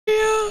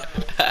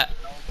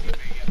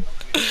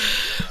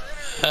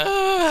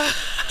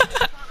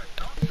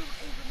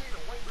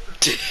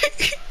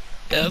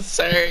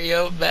sir,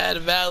 yo, mad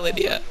valid,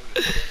 yeah.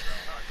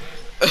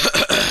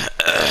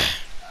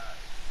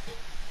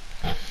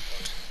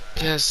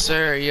 Yes,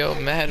 sir, yo,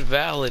 mad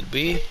valid,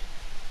 B.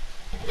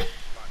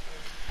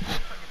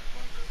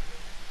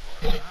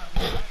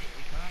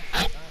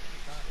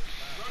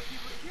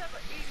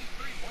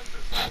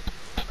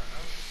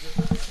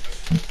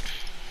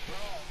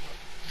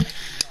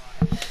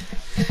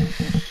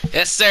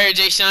 Yes, sir,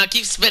 Jayshon.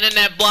 Keep spinning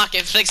that block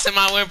and fixing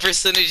my win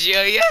percentage,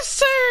 yo. Yes,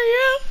 sir,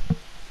 yo.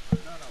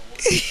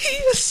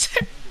 Yes,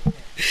 sir.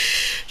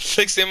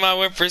 Fixing my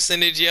win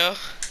percentage, yo.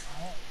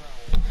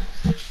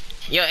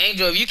 Yo,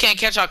 Angel, if you can't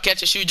catch, I'll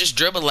catch a shoot. Just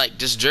dribble,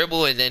 just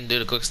dribble and then do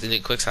the quick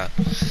shot.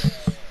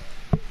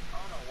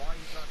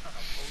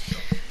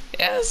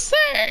 Yes,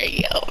 sir.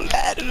 Yo,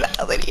 mad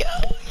valid, yo.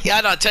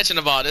 Y'all not touching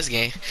the ball this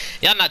game.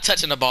 Y'all not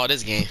touching the ball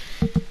this game.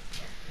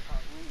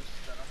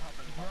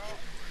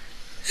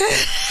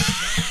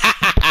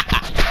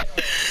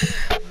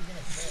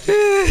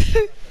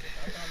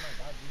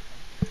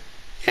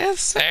 Yes,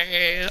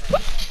 sir.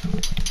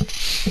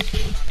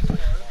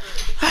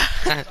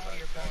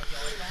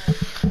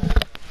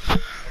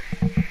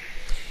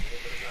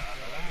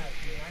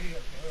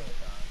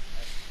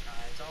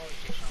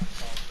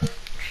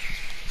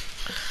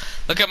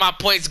 Look at my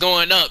points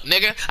going up,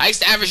 nigga. I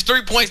used to average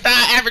 3 points, now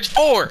I average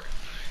 4.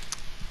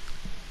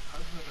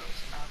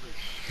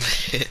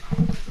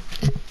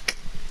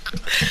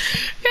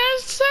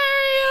 Yes, sir,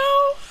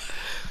 yo.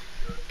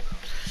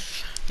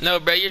 No,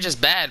 bro, you're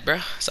just bad, bro.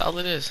 That's all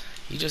it is.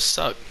 You just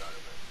suck.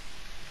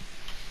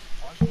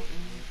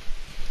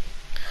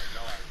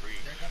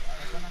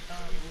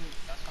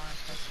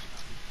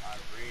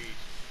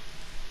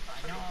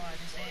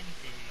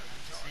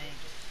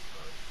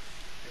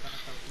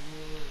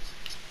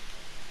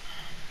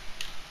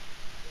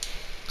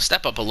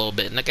 Step up a little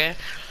bit, nigga.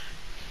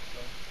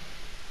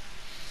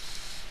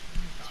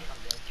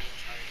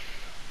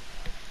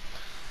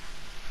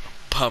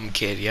 Bum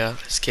kid, yo.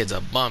 This kid's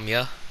a bum,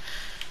 yo.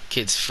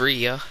 Kid's free,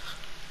 yo.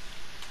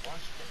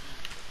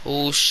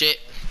 Oh, shit.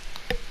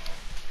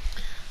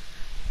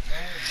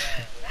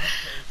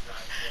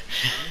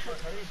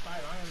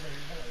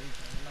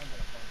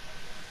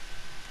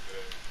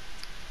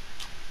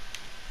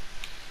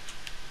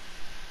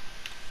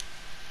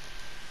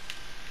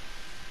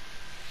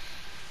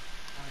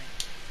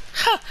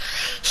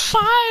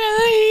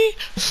 Finally!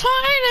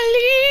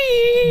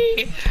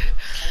 Finally!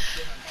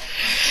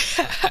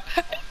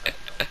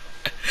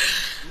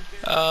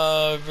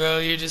 Oh, bro,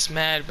 you're just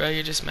mad, bro.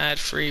 You're just mad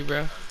free,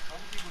 bro.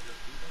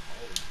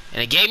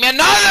 And it gave me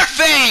another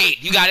fade!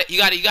 You got it, you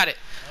got it, you got it.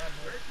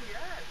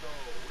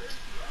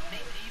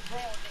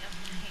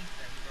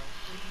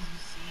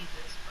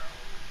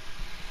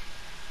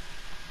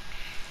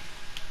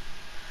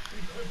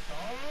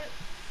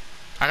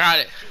 I got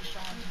it.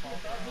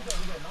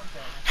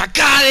 I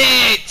got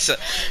it!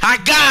 I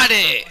got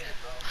it!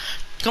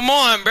 Come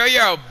on, bro.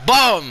 You're a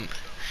bum.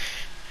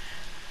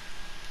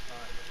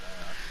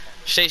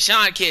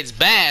 Jayshon kid's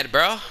bad,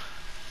 bro.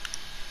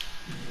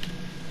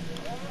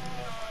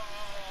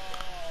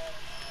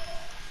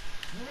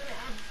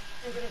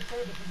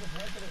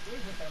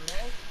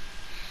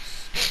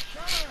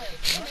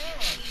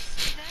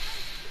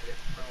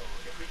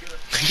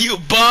 You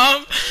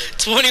bum.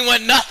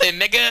 21-0,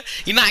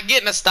 nigga. You're not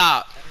getting a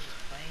stop.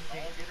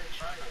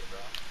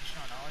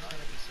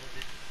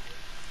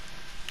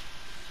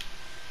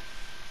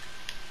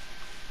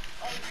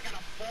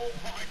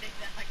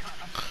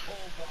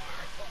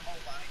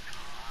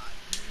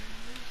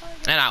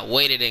 And I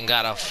waited and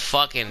got a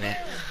fucking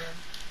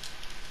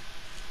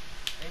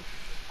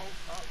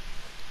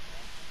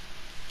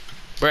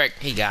brick.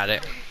 He got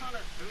it.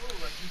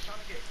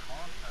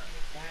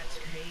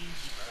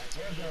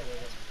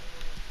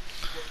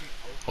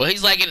 Well,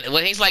 he's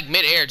like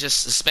mid-air,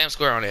 just spam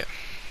square on it.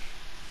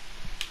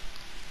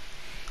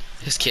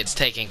 This kid's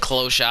taking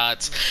close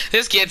shots.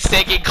 This kid's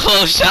taking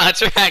close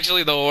shots. Are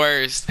actually the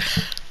worst.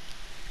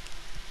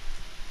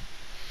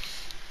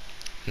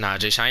 Nah,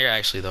 Jayshon, you're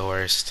actually the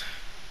worst.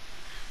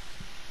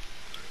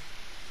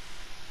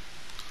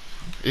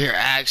 You're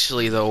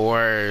actually the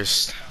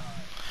worst.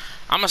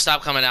 I'm gonna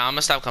stop coming out. I'm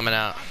gonna stop coming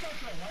out.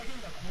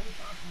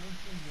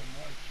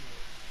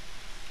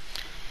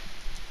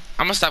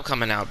 I'm gonna stop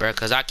coming out, bro,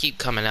 cause I keep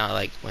coming out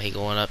like when he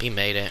going up. He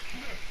made it.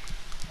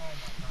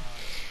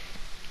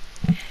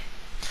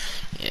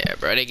 Yeah,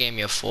 bro, they gave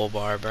me a full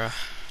bar, bro.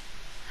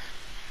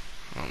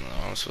 I don't know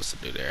what I'm supposed to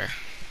do there.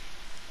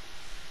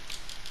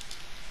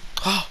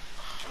 Oh,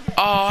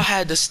 I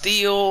had to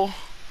steal.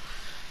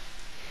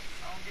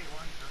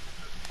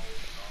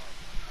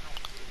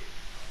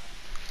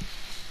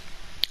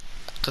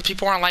 Cause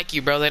people aren't like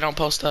you, bro. They don't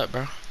post up,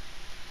 bro.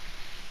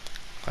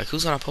 Like,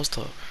 who's gonna post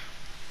up?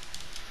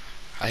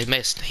 Oh, he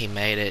missed. He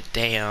made it.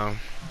 Damn.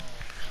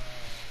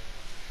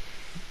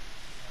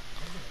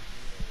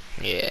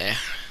 Yeah.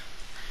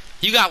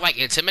 You got like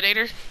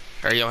Intimidator?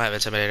 Or you don't have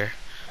Intimidator?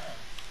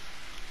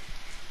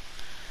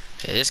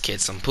 Yeah, this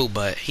kid's some poo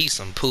butt. He's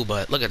some poo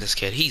butt. Look at this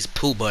kid. He's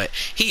poo butt.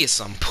 He is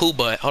some poo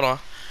butt. Hold on.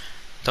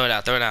 Throw it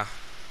out. Throw it out.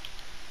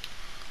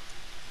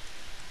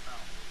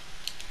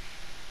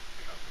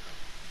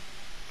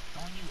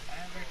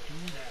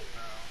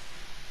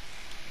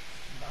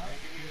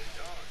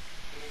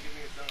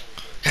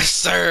 Yes,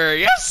 sir.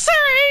 Yes, sir,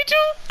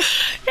 Angel.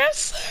 Yes,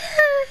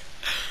 sir.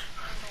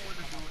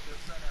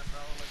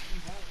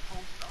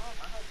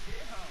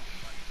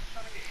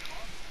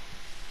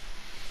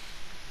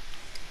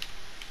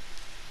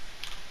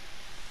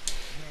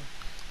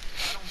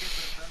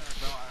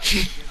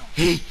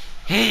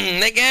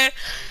 Nigga.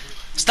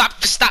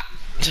 Stop. Stop.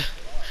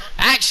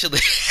 Actually.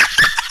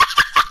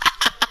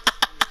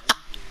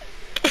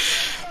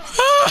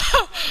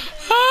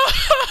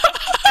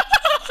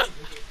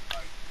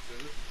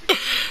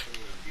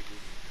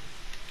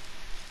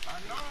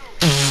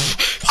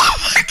 Oh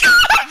my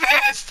god, I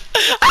missed!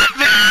 I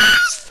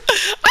missed!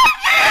 I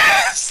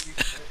missed!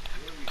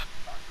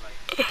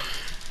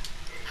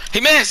 He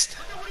missed!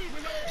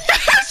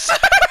 Yes, sir!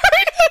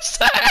 Yes,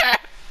 sir!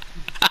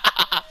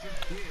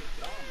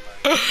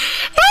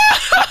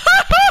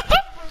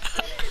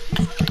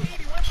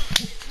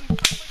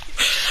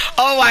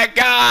 Oh my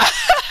god!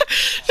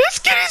 This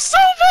kid is so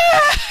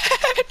bad!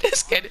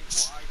 This kid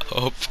is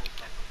so bad.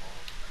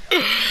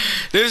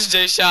 This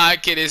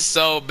Jayshon kid is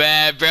so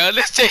bad, bro.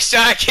 This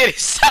Jayshon kid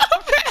is so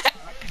bad.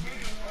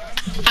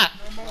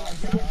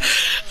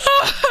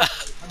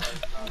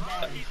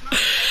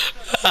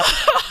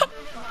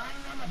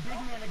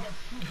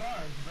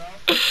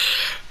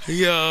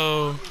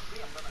 Yo.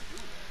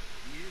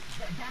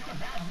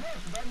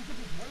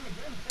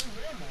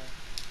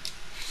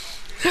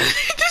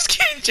 This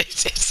kid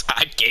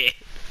Jayshon kid.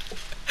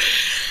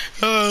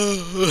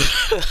 Oh.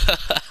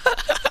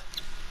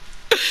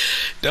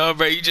 No,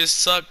 bro, you just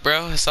suck,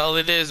 bro. That's all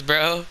it is,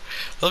 bro.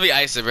 Let me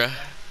ice it, bro.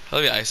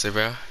 Let me ice it,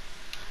 bro.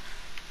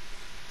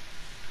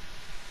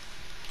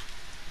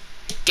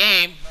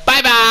 Game.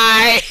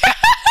 Bye-bye.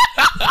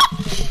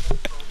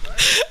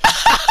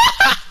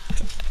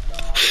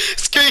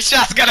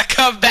 Screenshot's gonna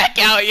come back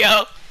out,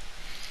 yo.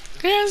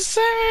 Yes,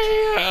 sir.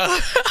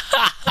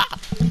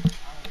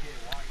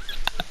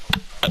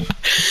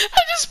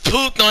 I just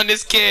pooped on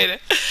this kid.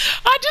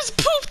 I just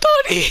pooped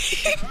on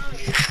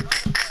him.